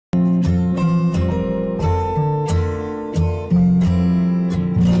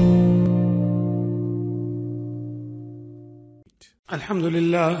الحمد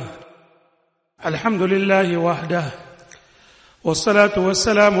لله وحده والصلاة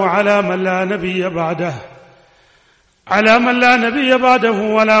والسلام على من لا نبي بعده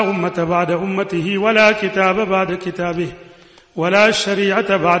ولا أمة بعد أمته ولا كتاب بعد كتابه ولا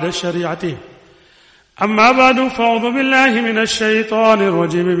شريعة بعد شريعته أما بعد فأعوذ بالله من الشيطان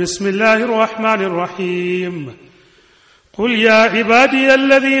الرجيم بسم الله الرحمن الرحيم قل يا عبادي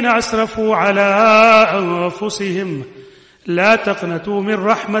الذين أسرفوا على أنفسهم لا تقنطوا من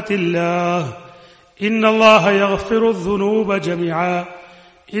رحمة الله إن الله يغفر الذنوب جميعا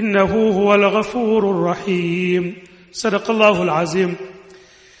إنه هو الغفور الرحيم صدق الله العظيم.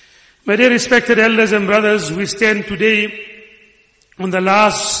 My dear respected elders and brothers, we stand today on the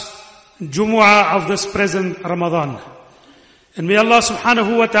last Jumu'ah of this present Ramadan. And may Allah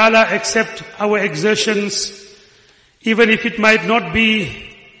subhanahu wa ta'ala accept our exertions, even if it might not be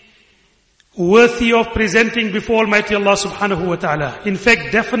worthy of presenting before Almighty Allah subhanahu wa ta'ala. In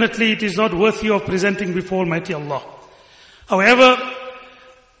fact, definitely it is not worthy of presenting before Almighty Allah. However,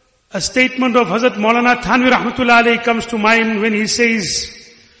 a statement of Hazrat Maulana Thanvi rahmatullah alayhi comes to mind when he says,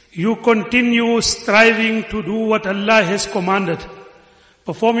 you continue striving to do what Allah has commanded.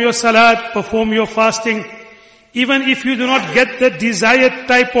 Perform your salat, perform your fasting, even if you do not get the desired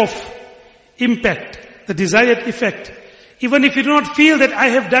type of impact, the desired effect, even if you do not feel that I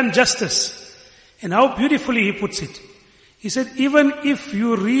have done justice. And how beautifully he puts it. He said, even if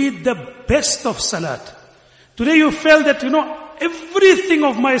you read the best of salat, today you felt that, everything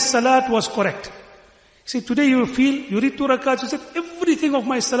of my salat was correct. See, today you read 2 rakats, you said, everything of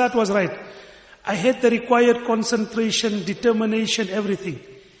my salat was right. I had the required concentration, determination, everything.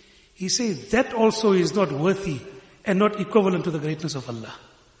 He says, that also is not worthy and not equivalent to the greatness of Allah.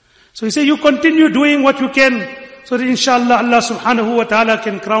 So he said, you continue doing what you can, so that inshallah Allah subhanahu wa ta'ala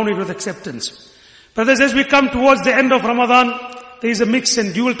can crown it with acceptance. Brothers, as we come towards the end of Ramadan, there is a mixed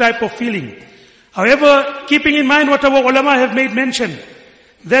and dual type of feeling. However, keeping in mind what our ulama have made mention,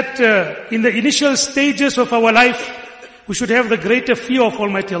 that in the initial stages of our life, we should have the greater fear of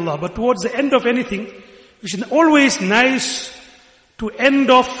Almighty Allah. But towards the end of anything, we should always nice to end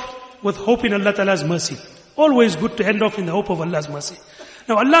off with hope in Allah Ta'ala's mercy. Always good to end off in the hope of Allah's mercy.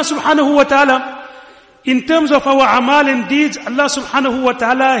 Now Allah subhanahu wa ta'ala, in terms of our amal and deeds, Allah subhanahu wa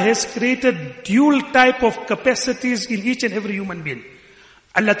ta'ala has created dual type of capacities in each and every human being.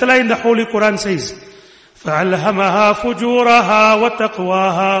 Allah Ta'ala in the Holy Quran says, فَأَلْهَمَهَا فُجُورَهَا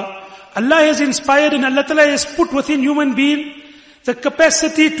وَتَقْوَاهَا. Allah has inspired and Allah Ta'ala has put within human being the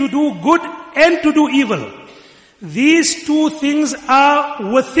capacity to do good and to do evil. These two things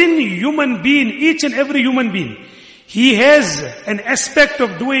are within human being, each and every human being. He has an aspect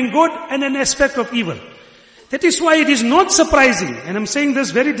of doing good and an aspect of evil. That is why it is not surprising, and I'm saying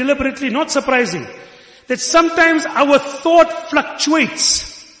this very deliberately, not surprising, that sometimes our thought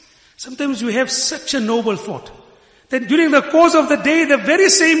fluctuates. Sometimes you have such a noble thought, that during the course of the day, the very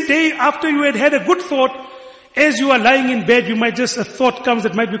same day after you had a good thought, as you are lying in bed, a thought comes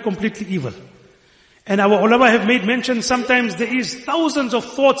that might be completely evil. And our ulama have made mention, sometimes there is thousands of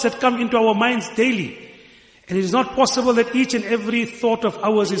thoughts that come into our minds daily. And it is not possible that each and every thought of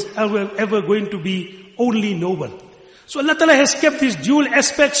ours is ever going to be only noble. So Allah Ta'ala has kept these dual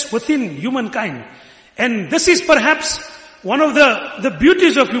aspects within humankind. And this is perhaps one of the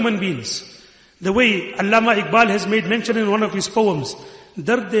beauties of human beings. The way Allama Iqbal has made mention in one of his poems,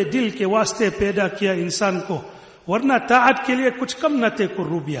 Darde dil ke waaste paida kiya insan ko, warna ta'at ke liye kuch kam na te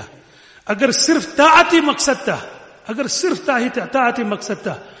kurrubiya. Agar sirf ta'ati maqsad tha, agar sirf ta'ati maqsad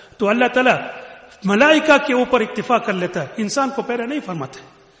tha, to Allah Ta'ala malaika ke upar iktifa kar leta hai, insan ko paida nahi farmata hai.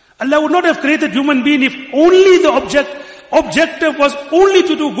 Allah would not have created human being if only the objective was only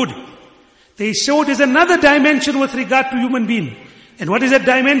to do good. They showed there's another dimension with regard to human being. And what is that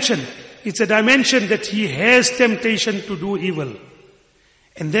dimension? It's a dimension that he has temptation to do evil.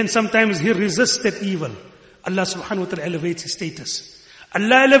 And then sometimes he resists that evil. Allah subhanahu wa ta'ala elevates his status.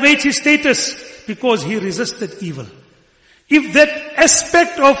 Allah elevates his status because he resisted evil. If that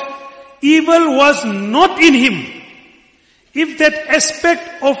aspect of evil was not in him, if that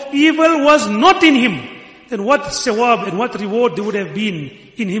aspect of evil was not in him, then what sawab and what reward there would have been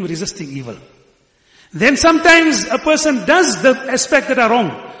in him resisting evil. Then sometimes a person does the aspects that are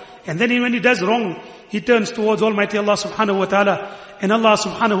wrong. And then when he does wrong, he turns towards Almighty Allah subhanahu wa ta'ala. And Allah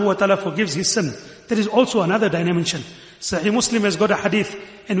subhanahu wa ta'ala forgives his sin. There is also another dimension. Sahih Muslim has got a hadith.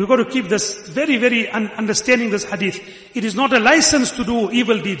 And we've got to keep this very, very understanding this hadith. It is not a license to do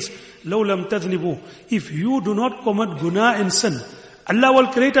evil deeds. لَوْ لَمْ تَذْنِبُوا. If you do not commit guna and sin, Allah will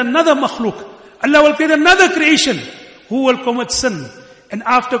create another makhluk. Allah will create another creation who will commit sin. And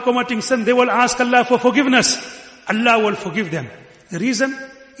after committing sin, they will ask Allah for forgiveness. Allah will forgive them. The reason,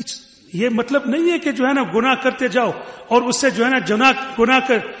 ये मतलब नहीं है कि जो है ना गुनाह करते जाओ और उससे जो है ना गुनाह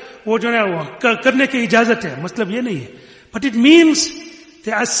करने की इजाजत है, मतलब ये नहीं है. But it means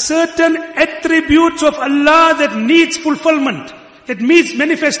there are certain attributes of Allah that needs fulfillment, that needs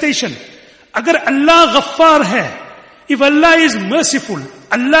manifestation. अगर अल्लाह गफ्फार है, if Allah is merciful,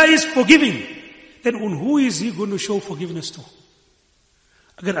 Allah is forgiving, then on who is He going to show forgiveness to?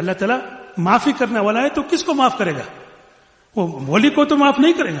 अगर अल्लाह ताला माफी करने वाला है तो किसको माफ करेगा? वो वली को तो माफ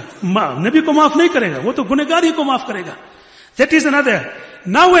नहीं करेगा, नबी को माफ नहीं करेगा, वो तो गुनहगार ही को माफ करेगा. That is another.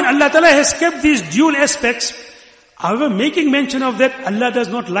 Now when Allah Ta'ala has kept these dual aspects, however, making mention of that, Allah does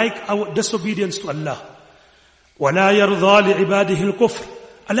not like our disobedience to Allah. وَلَا يَرْضَى لِعِبَادِهِ الْكُفْرِ.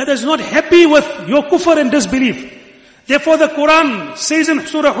 Allah is not happy with your kufr and disbelief. Therefore the Quran says in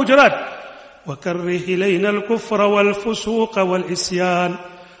Surah Hujurat, وَكَرِّهِ إِلَيْنَا الْكُفْرَ وَالْفُسُوقَ وَالْإِسْيَانَ.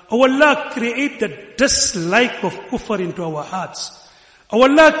 Oh Allah, create the dislike of kufr into our hearts. Oh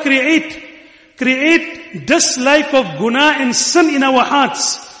Allah, create dislike of guna and sin in our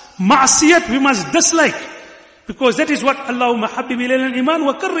hearts. Ma'asiyat we must dislike. Because that is what Allahumma habib ilayna al-iman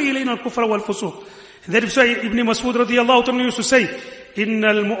wa karri ilayna al-kufra wal-fusuq. And that is why Ibn Mas'ud radiyallahu ta'ala used to say, Inna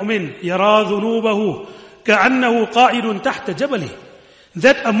al-mu'min yara dhunubahu ka'annahu qa'idun tahta jabali.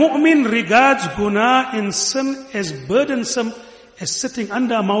 That a mu'min regards guna and sin as burdensome as sitting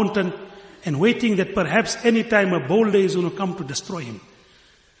under a mountain and waiting that perhaps any time a boulder is going to come to destroy him.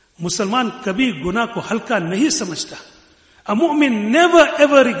 Musalman kabhi guna ko halka nahi samajhta. A mu'min never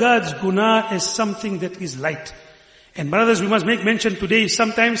ever regards guna as something that is light. And brothers, we must make mention today,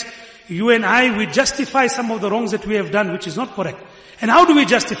 sometimes you and I, we justify some of the wrongs that we have done, which is not correct. And how do we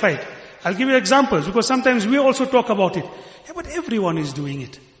justify it? I'll give you examples, because sometimes we also talk about it. Yeah, but everyone is doing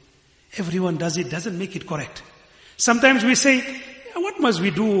it. Everyone does it, doesn't make it correct. Sometimes we say, yeah, what must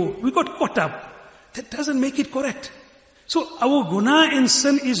we do? We got caught up. That doesn't make it correct. So our guna and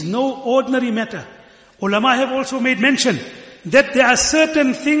sin is no ordinary matter. Ulama have also made mention that there are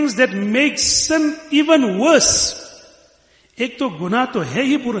certain things that make sin even worse. Ek to guna to hai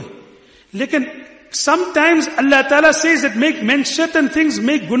hi bura. Lekin sometimes Allah Ta'ala says that certain things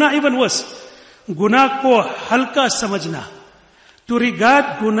make guna even worse. Guna ko halka samajna. To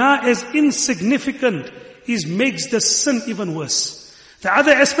regard guna as insignificant makes the sin even worse. The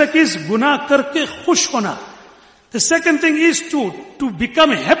other aspect is guna karke khush hona. The second thing is to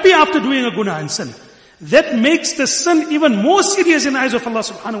become happy after doing a guna and sin. That makes the sin even more serious in the eyes of Allah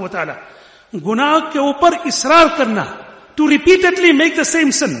subhanahu wa ta'ala. Guna ke upar israr karna. To repeatedly make the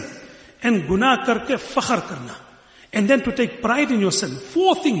same sin. And guna karke fakhar karna. And then to take pride in your sin.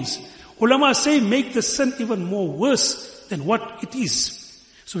 4 things. Ulama say make the sin even more worse than what it is.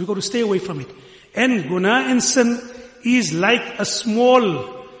 So we've got to stay away from it. And guna and sin is like a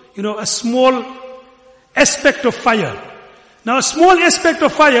small aspect of fire. Now a small aspect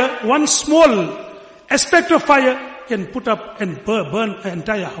of fire, one small aspect of fire can put up and burn an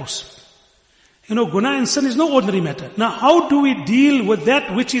entire house. Guna and sin is no ordinary matter. Now how do we deal with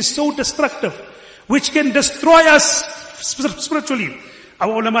that which is so destructive, which can destroy us spiritually?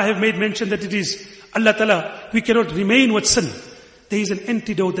 Our ulama have made mention that it is Allah Ta'ala, we cannot remain with sin. There is an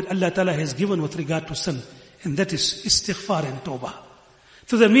antidote that Allah Ta'ala has given with regard to sin. And that is istighfar and tawbah.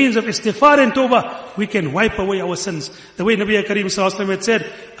 Through the means of istighfar and tawbah, we can wipe away our sins. The way Nabi Kareem Sallallahu Alaihi Wasallam had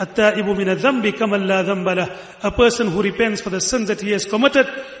said, At-ta'ibu min adh-dhambi kaman la dhamba lah. A person who repents for the sins that he has committed,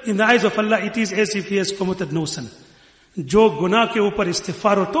 in the eyes of Allah, it is as if he has committed no sin. जो गुनाह के ऊपर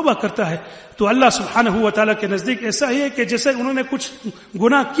इस्तिग़फ़ार और तौबा करता है, तो अल्लाह सुब्हानहू व तआला के नजदीक ऐसा ही है कि जैसे उन्होंने कुछ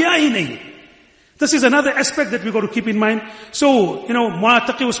गुनाह किया ही नहीं. This is another aspect that we got to keep in mind. So, Mullah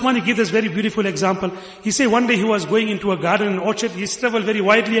Taqi Usmani gives this very beautiful example. He said one day he was going into a garden, an orchard. He's traveled very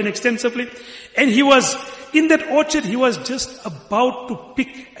widely and extensively. And he was, in that orchard, he was just about to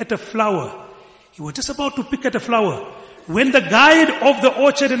pick at a flower. He was just about to pick at a flower. When the guide of the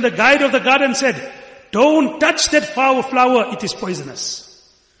orchard and the guide of the garden said, don't touch that flower, it is poisonous.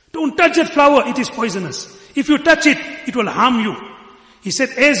 Don't touch that flower, it is poisonous. If you touch it, it will harm you. He said,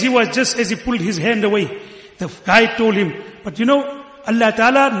 as he pulled his hand away, the guide told him, but Allah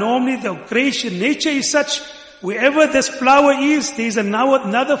Ta'ala, normally the creation, nature is such, wherever this flower is, there is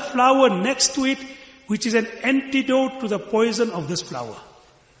another flower next to it, which is an antidote to the poison of this flower.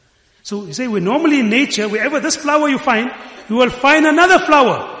 So you say, we're normally in nature, wherever this flower you find, you will find another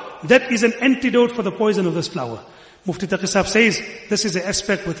flower that is an antidote for the poison of this flower. Mufti Taqi Sahib says, this is the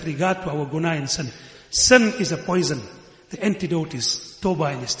aspect with regard to our guna and sin. Sin is a poison. The antidote is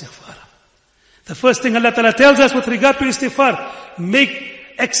tawbah and istighfar. The first thing Allah Ta'ala tells us with regard to istighfar, make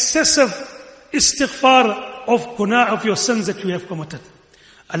excessive istighfar of guna, of your sins that you have committed.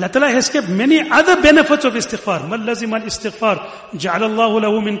 Allah Ta'ala has kept many other benefits of istighfar. مَا لَزِمَ الْإِسْتِغْفَارِ جَعَلَ اللَّهُ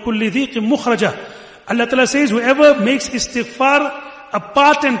لَهُ مِنْ كُلِّ ذِيقٍ مُخْرَجًا. Allah Ta'ala says, whoever makes istighfar a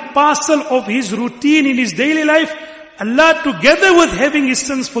part and parcel of his routine in his daily life, Allah, together with having his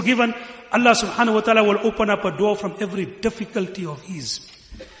sins forgiven, Allah subhanahu wa ta'ala will open up a door from every difficulty of his.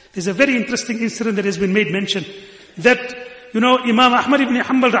 There's a very interesting incident that has been made mention that, Imam Ahmad ibn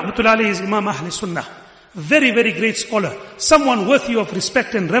Hanbal rahmatullahi alayhi is Imam Ahl Sunnah. Very, very great scholar. Someone worthy of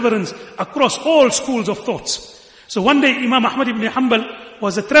respect and reverence across all schools of thoughts. So one day Imam Ahmad ibn Hanbal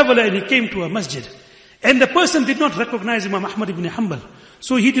was a traveler and he came to a masjid. And the person did not recognize Imam Ahmad ibn Hanbal.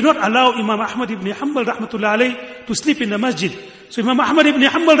 So he did not allow Imam Ahmad ibn Hanbal rahmatullahi alayhi to sleep in the masjid. So Imam Ahmad ibn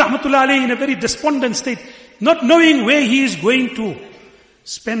Hanbal rahmatullahi alayhi, in a very despondent state, not knowing where he is going to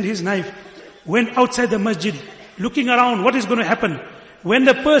spend his night, went outside the masjid, looking around, what is going to happen? When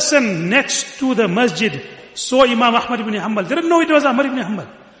the person next to the masjid saw Imam Ahmad ibn Hanbal, didn't know it was Ahmad ibn Hanbal.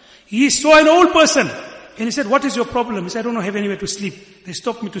 He saw an old person and he said, what is your problem? He said, I don't have anywhere to sleep. They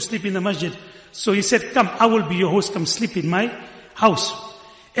stopped me to sleep in the masjid. So he said, come, I will be your host, come sleep in my house.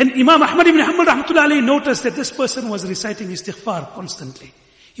 And Imam Ahmad ibn Hanbal rahmatullahi alayhi noticed that this person was reciting istighfar constantly.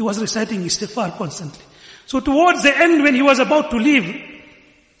 He was reciting istighfar constantly. So towards the end, when he was about to leave,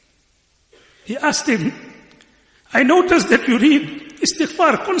 he asked him, I noticed that you read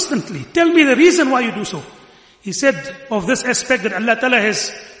istighfar constantly. Tell me the reason why you do so. He said of this aspect that Allah Ta'ala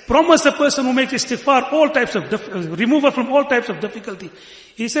has promised a person who makes istighfar all types of removal from all types of difficulty.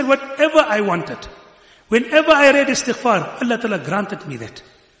 He said, whatever I wanted, whenever I read istighfar, Allah Ta'ala granted me that.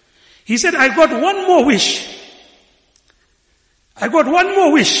 He said, I got one more wish. I got one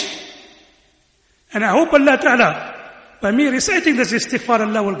more wish. And I hope Allah Ta'ala, by me reciting this istighfar,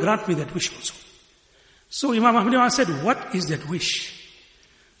 Allah will grant me that wish also. So Imam Ahmad said, what is that wish?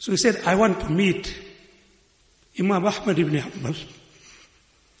 So he said, I want to meet Imam Ahmad ibn Hanbal.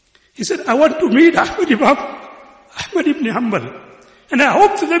 He said, I want to meet Ahmad ibn Hanbal. And I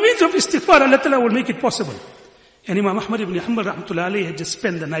hope through the means of istighfar, Allah Ta'ala will make it possible. And Imam Ahmad ibn Hanbal rahmatullahi alayhi had just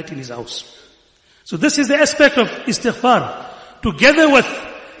spent the night in his house. So this is the aspect of istighfar. Together with,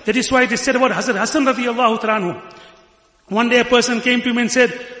 that is why it is said about Hassan radiyallahu ta'ala. One day a person came to him and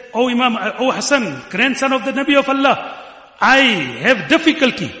said, Oh Hassan, grandson of the Nabi of Allah, I have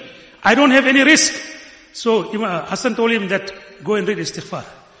difficulty. I don't have any risk. So Hassan told him that, go and read istighfar.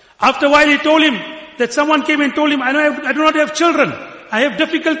 After a while he told him that someone came and told him, I do not have children. I have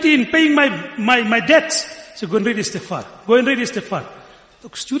difficulty in paying my debts. So go and read istighfar. Go and read istighfar. The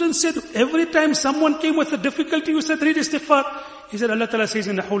student said, every time someone came with a difficulty, you said read istighfar. He said, Allah Ta'ala says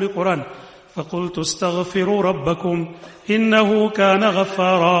in the Holy Quran, فَقُلْتُ اسْتَغْفِرُوا رَبَّكُمْ إِنَّهُ كَانَ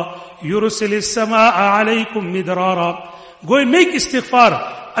غَفَّارًا يُرْسِلِ السَّمَاءَ عَلَيْكُمْ مِدْرَارًا. Go and make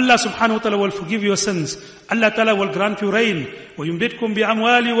istighfar. Allah subhanahu wa ta'ala will forgive your sins. Allah Ta'ala will grant you rain. وَيُمْدِدْكُمْ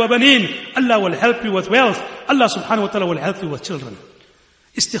بِأَمْوَالِ وَبَنِينَ. Allah will help you with wealth. Allah subhanahu wa ta'ala will help you with children.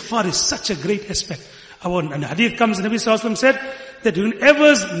 Istighfar is such a great aspect. And hadith comes, Nabi sallallahu alayhi wa sallam said, that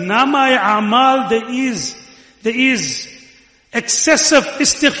whenever's namai amal there is excessive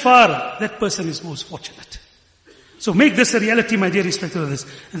istighfar, that person is most fortunate. So make this a reality, my dear respected others.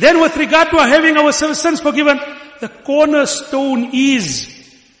 Then with regard to having our sins forgiven, the cornerstone is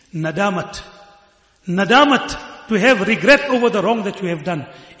nadamat. Nadamat, to have regret over the wrong that you have done.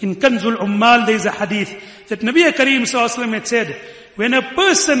 In Kanzul Ummal there is a hadith that Nabi Kareem sallallahu alayhi wa sallam had said, when a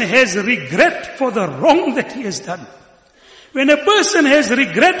person has regret for the wrong that he has done, when a person has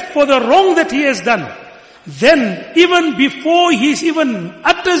regret for the wrong that he has done, then even before he even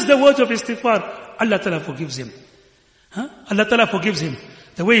utters the words of istighfar, Allah Ta'ala forgives him. Allah Ta'ala forgives him.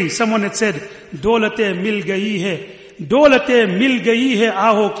 The way someone had said, Dolate mil gayi hai, Dolate mil gayi hai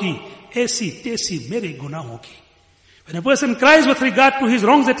aaho ki, aisi tesi mere gunaho ki. When a person cries with regard to his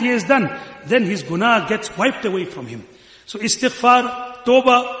wrongs that he has done, then his guna gets wiped away from him. So istighfar,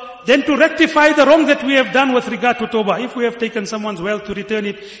 tawbah, then to rectify the wrong that we have done with regard to tawbah. If we have taken someone's wealth, to return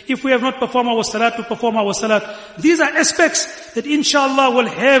it. If we have not performed our salat, to perform our salat. These are aspects that inshallah will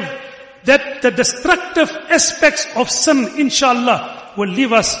have, that the destructive aspects of sin inshallah will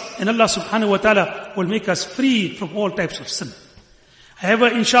leave us, and Allah subhanahu wa ta'ala will make us free from all types of sin. However,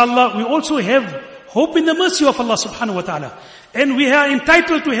 inshallah, we also have hope in the mercy of Allah subhanahu wa ta'ala. And we are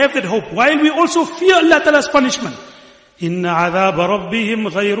entitled to have that hope, while we also fear Allah Ta'ala's punishment. Inna adhab rabbihim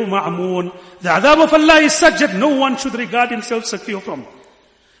ghayru ma'amun. The adhab of Allah is such that no one should regard himself secure from.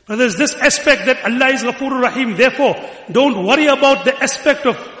 Brothers, this aspect that Allah is Ghafurur Rahim, therefore, don't worry about the aspect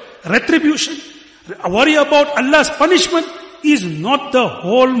of retribution. Worry about Allah's punishment is not the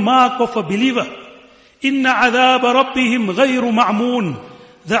hallmark of a believer. Inna adhab rabbihim ghayru ma'amun.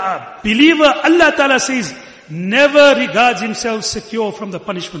 The believer, Allah Ta'ala says, never regards himself secure from the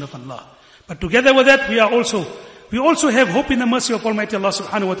punishment of Allah. But together with that, we also have hope in the mercy of Almighty Allah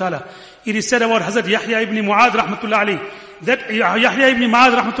subhanahu wa ta'ala. It is said about Hazrat Yahya ibn Mu'adh rahmatullah alayhi, that Yahya ibn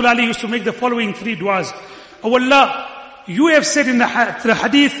Mu'adh rahmatullah alayhi used to make the following 3 du'as. Oh Allah, you have said in the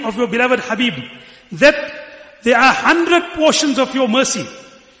hadith of your beloved Habib, that there are 100 portions of your mercy,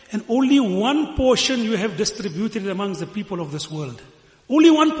 and only 1 portion you have distributed amongst the people of this world. Only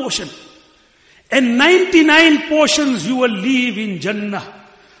 1 portion. And 99 portions you will leave in Jannah.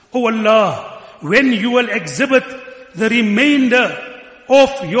 Oh Allah, when you will exhibit the remainder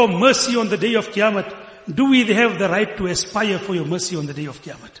of your mercy on the day of Qiyamah, do we have the right to aspire for your mercy on the day of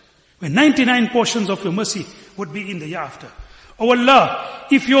Qiyamah? When 99 portions of your mercy would be in the year after. Oh Allah,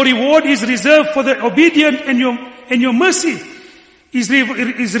 if your reward is reserved for the obedient and your mercy is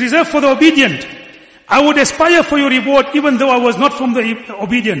reserved for the obedient, I would aspire for your reward even though I was not from the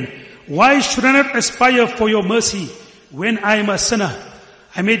obedient. Why should I not aspire for your mercy when I am a sinner?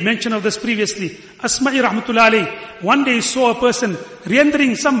 I made mention of this previously. Asma'i rahmatullah alayhi one day saw a person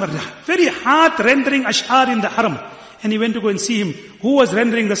rendering some very hard rendering ash'ar in the haram. And he went to go and see him. Who was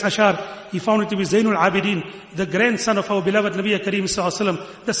rendering this ash'ar? He found it to be Zainul Abidin, the grandson of our beloved Nabi Kareem sallallahu alaihi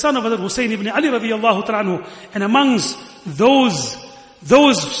wasallam, the son of Hazrat Hussein ibn Ali radiyallahu ta'ala anhu. And amongst those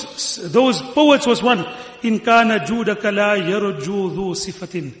poets was one, In kana judaka la yarju dhu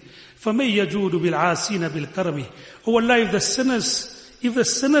sifatin, famay yajudu bil asina bil karami. Oh Allah, if the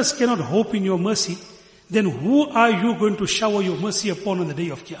sinners cannot hope in your mercy, then who are you going to shower your mercy upon on the day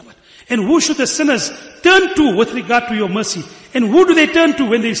of Qiyamah? And who should the sinners turn to with regard to your mercy? And who do they turn to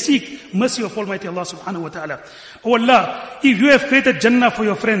when they seek mercy of Almighty Allah subhanahu wa ta'ala? Oh Allah, if you have created Jannah for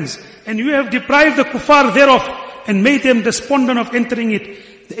your friends, and you have deprived the kuffar thereof, and made them despondent of entering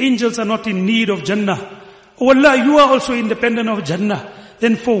it, the angels are not in need of Jannah. Oh Allah, you are also independent of Jannah.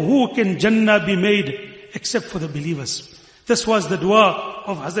 Then for who can Jannah be made except for the believers? This was the dua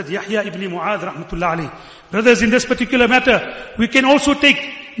of Hazrat Yahya ibn Mu'adh rahmatullah alayhi. Brothers, in this particular matter, we can also take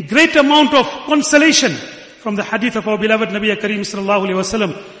great amount of consolation from the hadith of our beloved Nabi Kareem sallallahu alayhi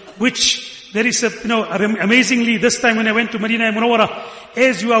wasallam, which there is amazingly this time when I went to Medina Munawwara,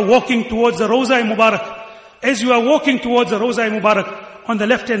 as you are walking towards the Rawza Mubarak, on the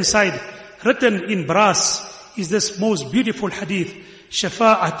left hand side, written in brass, is this most beautiful hadith,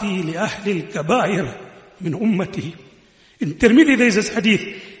 Shafa'ati li ahli al-kabair min ummati. In Tirmidhi there is this hadith,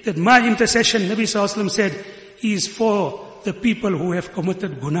 that my intercession, Nabi sallallahu alayhi wasallam said, is for the people who have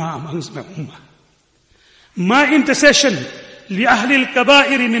committed guna amongst my ummah. My intercession, li ahli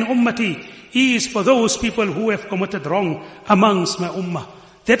al-kabair min ummati, is for those people who have committed wrong amongst my ummah.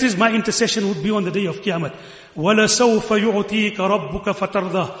 That is my intercession would be on the day of Qiyamah. وَلَسَوْفَ يُعْتِيكَ رَبُّكَ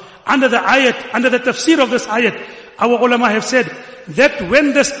فَتَرْضَى. Under the ayat, under the tafsir of this ayat, our ulama have said that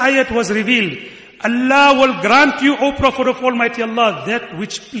when this ayat was revealed, Allah will grant you, O Prophet of Almighty Allah, that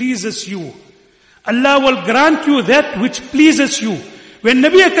which pleases you. Allah will grant you that which pleases you. When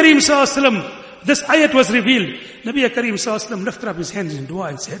Nabi Kareem sallallahu alaihi wasallam, this ayat was revealed, Nabi Kareem sallallahu alaihi wasallam lifted up his hands in dua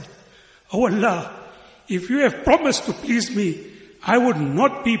and said, Oh Allah, if you have promised to please me, I would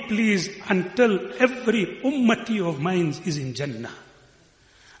not be pleased until every ummati of mine is in Jannah.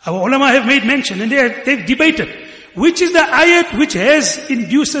 Our ulama have made mention and they've debated, which is the ayat which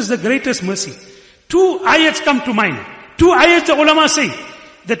induces the greatest mercy. 2 ayats come to mind. 2 ayats the ulama say,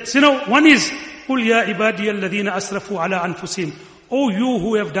 that one is, Qul ya ibadiya alladhina asrafu ala anfusihim. Oh you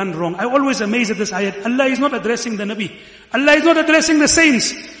who have done wrong. I always amazed at this ayat. Allah is not addressing the Nabi. Allah is not addressing the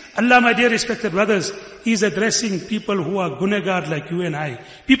saints. Allah, my dear respected brothers, is addressing people who are gunagar like you and I.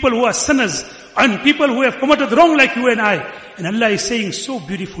 People who are sinners and people who have committed wrong like you and I. And Allah is saying so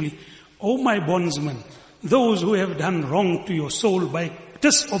beautifully, Oh my bondsmen, those who have done wrong to your soul by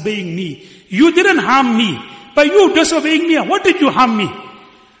disobeying me. You didn't harm me. By you disobeying me, what did you harm me?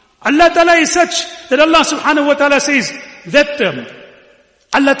 Allah Ta'ala is such that Allah subhanahu wa ta'ala says that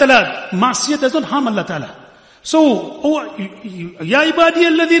Allah Ta'ala, ma'asiyah does not harm Allah Ta'ala. So, Ya ibadi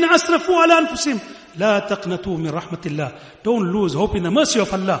alladhina asrafu ala anfusihim, la taqnatu min rahmatillah. Don't lose hope in the mercy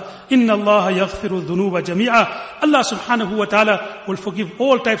of Allah. Inna Allah yaghfiru dhunuba jami'a. Allah subhanahu wa ta'ala will forgive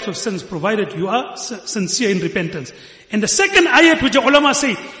all types of sins provided you are sincere in repentance. And the second ayat which the ulama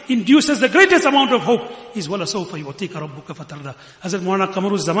say induces the greatest amount of hope is wala sawfa yu'tika rabbuka fatarda. Hazrat Maulana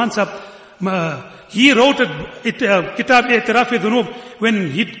Qamaruzzaman Sahib, he wrote Kitab I'tiraf Dhunub. When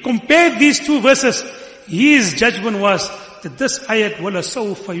he compared these 2 verses, his judgment was that this ayat, wala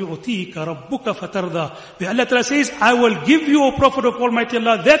sawfa yu'tika rabbuka fatarda, where Allah Ta'ala says, I will give you, O Prophet of Almighty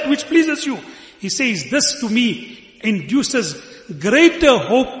Allah, that which pleases you. He says, this to me induces greater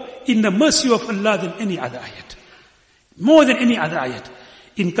hope in the mercy of Allah than any other ayat. More than any other ayat.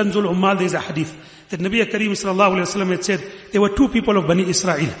 In Kanzul Ummal there is a hadith that Nabi Kareem sallallahu alayhi wa sallam had said, there were two people of Bani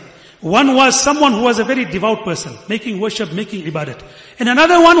Israel. One was someone who was a very devout person, making worship, making ibadat. And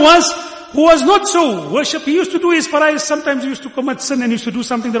another one was, who was not so worship. He used to do his farais, sometimes he used to commit sin and used to do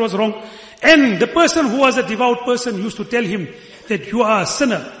something that was wrong. And the person who was a devout person used to tell him that you are a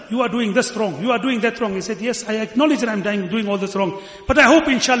sinner, you are doing this wrong, you are doing that wrong. He said, yes, I acknowledge that I'm doing all this wrong, but I hope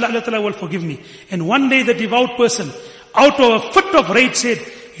inshallah Allah Ta'ala will forgive me. And one day the devout person, out of a fit of rage said,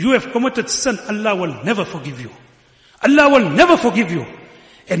 you have committed sin, Allah will never forgive you. Allah will never forgive you.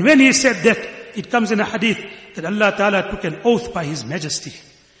 And when he said that, it comes in a hadith that Allah Ta'ala took an oath by His Majesty.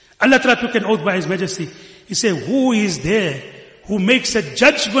 Allah Ta'ala took an oath by His Majesty. He said, who is there who makes a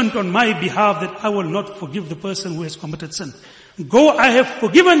judgment on my behalf that I will not forgive the person who has committed sin? Go, I have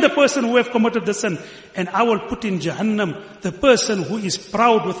forgiven the person who has committed the sin, and I will put in Jahannam the person who is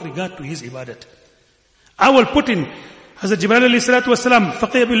proud with regard to his ibadat. I will put in, Hazrat Jibreel alayhi salatu wasalam,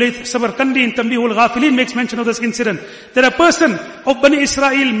 Faqih Abu Layth Samarkandi in Tanbihul Ghafilin makes mention of this incident, that a person of Bani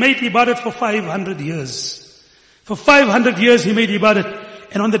Israel made ibadat for 500 years. For 500 years he made ibadat.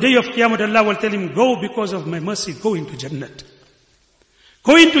 And on the day of Qiyamah, Allah will tell him, go because of my mercy, go into Jannat.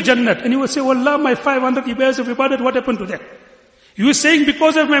 Go into Jannat. And he will say, Allah, my 500 years of ibadat, what happened to that? You are saying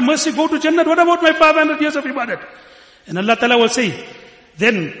because of my mercy, go to Jannat. What about my 500 years of ibadat? And Allah Ta'ala will say,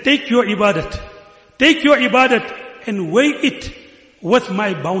 then take your ibadat and weigh it with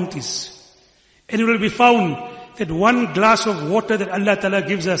my bounties. And it will be found that one glass of water that Allah Ta'ala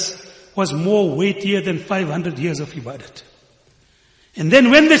gives us was more weightier than 500 years of ibadat. And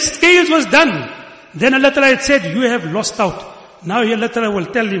then when the scales was done, then Allah Ta'ala had said, you have lost out. Now Allah Ta'ala will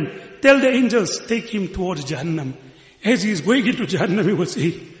tell him, tell the angels, take him towards Jahannam. As he is going into Jahannam, he will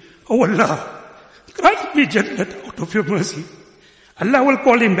say, oh Allah, grant me Jannat out of your mercy. Allah will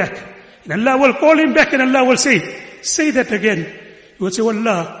call him back. And Allah will call him back and Allah will say that again. He will say, oh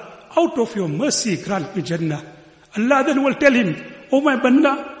Allah, out of your mercy, grant me Jannah. Allah then will tell him, oh my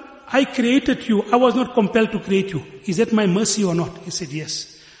Banda, I created you. I was not compelled to create you. Is that my mercy or not? He said,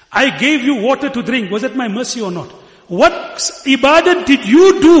 yes. I gave you water to drink. Was that my mercy or not? What ibadat did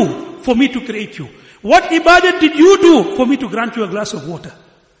you do for me to create you? What ibadat did you do for me to grant you a glass of water?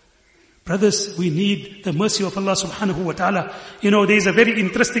 Brothers, we need the mercy of Allah subhanahu wa ta'ala. You know, there is a very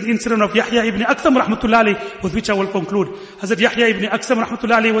interesting incident of Yahya ibn Aktham rahmatullahi alayhi, with which I will conclude. Hazrat Yahya ibn Aktham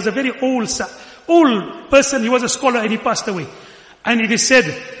rahmatullahi alayhi was a very old person. He was a scholar and he passed away. And it is said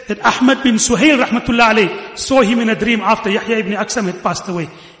that Ahmad bin Suhail rahmatullahi alayhi saw him in a dream after Yahya ibn Aktham had passed away.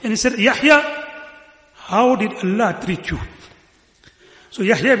 And he said, Yahya, how did Allah treat you? So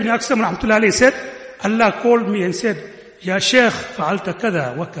Yahya ibn Aktham rahmatullahi alayhi said, Allah called me and said, Ya Shaykh, fa'alta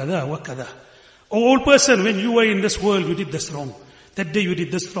kada wa kada wa kada. Oh old person, when you were in this world, you did this wrong. That day you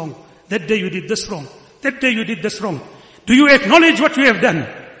did this wrong. That day you did this wrong. That day you did this wrong. Do you acknowledge what you have done?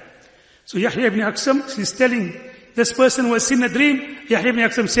 So Yahya ibn Aktham is telling this person who has seen a dream. Yahya ibn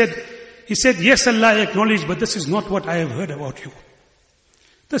Aktham he said, yes Allah, I acknowledge, but this is not what I have heard about you.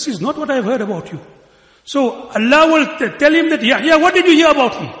 This is not what I have heard about you. So Allah will tell him that, Yahya, what did you hear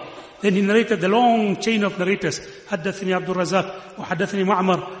about me? Then he narrated the long chain of narrators. حدثني عبد الرزاق وحدثني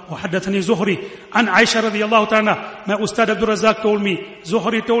معمر وحدثني زهري عن عائشة رضي الله تعالى. My Ustad Abdul Razak told me,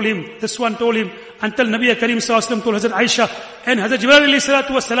 Zuhri told him, this one told him, until Nabi Kareem sallallahu alaihi wasallam told Hazrat Aisha, and Hazrat Jibreel alayhi salatu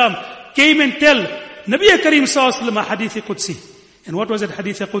wasalam came and tell Nabi Kareem sallallahu alaihi wasallam a hadith Qudsi. And what was that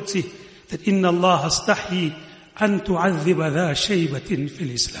hadith Qudsi? That inna Allah astahyi an tu'adhiba dha shaybatin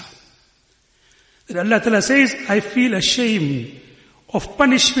fil Islam. That Allah Ta'ala says, I feel ashamed of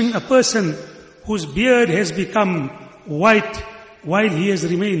punishing a person whose beard has become white while he has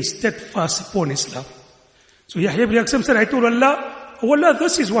remained steadfast upon Islam. So Yahya ibn Aktham said, I told Allah, oh Allah,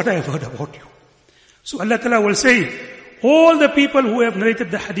 this is what I have heard about you. So Allah Ta'ala will say, all the people who have narrated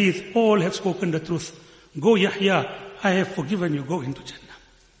the hadith, all have spoken the truth. Go Yahya, I have forgiven you, go into Jannah.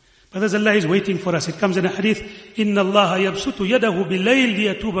 Brothers, Allah is waiting for us. It comes in a hadith, إِنَّ اللَّهَ يَبْسُطُ يَدَهُ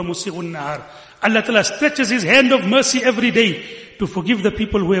بِاللَّيْلِ لِيَتُوبَ مُسِيءُ النَّهَارِ. Allah Ta'ala stretches His hand of mercy every day to forgive the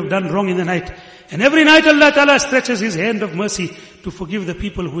people who have done wrong in the night. And every night Allah Ta'ala stretches His hand of mercy to forgive the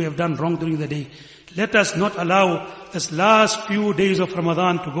people who have done wrong during the day. Let us not allow this last few days of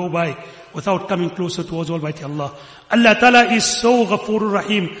Ramadan to go by without coming closer towards Almighty Allah. Allah Ta'ala is so Ghafurur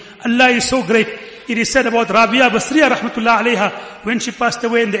Rahim. Allah is so great. It is said about Rabia Basriya rahmatullah alayha, when she passed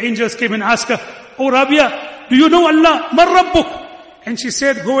away and the angels came and asked her, oh Rabia, do you know Allah? Man Rabbuk? And she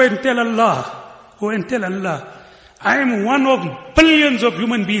said, go and tell Allah. Go and tell Allah. I am one of billions of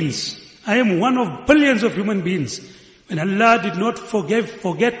human beings. I am one of billions of human beings. When Allah did not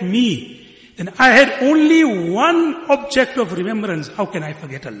forget me, then I had only one object of remembrance. How can I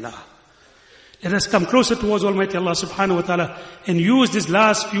forget Allah? Let us come closer towards Almighty Allah subhanahu wa ta'ala and use these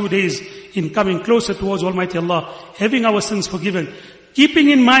last few days in coming closer towards Almighty Allah, having our sins forgiven, keeping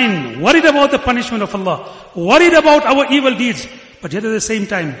in mind, worried about the punishment of Allah, worried about our evil deeds, but yet at the same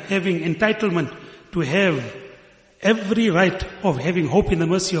time having entitlement to have every right of having hope in the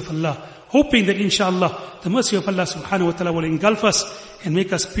mercy of Allah, hoping that inshallah the mercy of Allah subhanahu wa ta'ala will engulf us and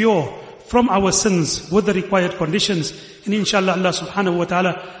make us pure from our sins with the required conditions. And inshallah Allah subhanahu wa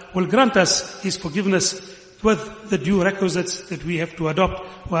ta'ala will grant us His forgiveness with the due requisites that we have to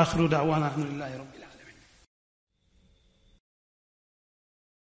adopt. Wa akhiru da'wana alhamdulillahi rabbil alamin.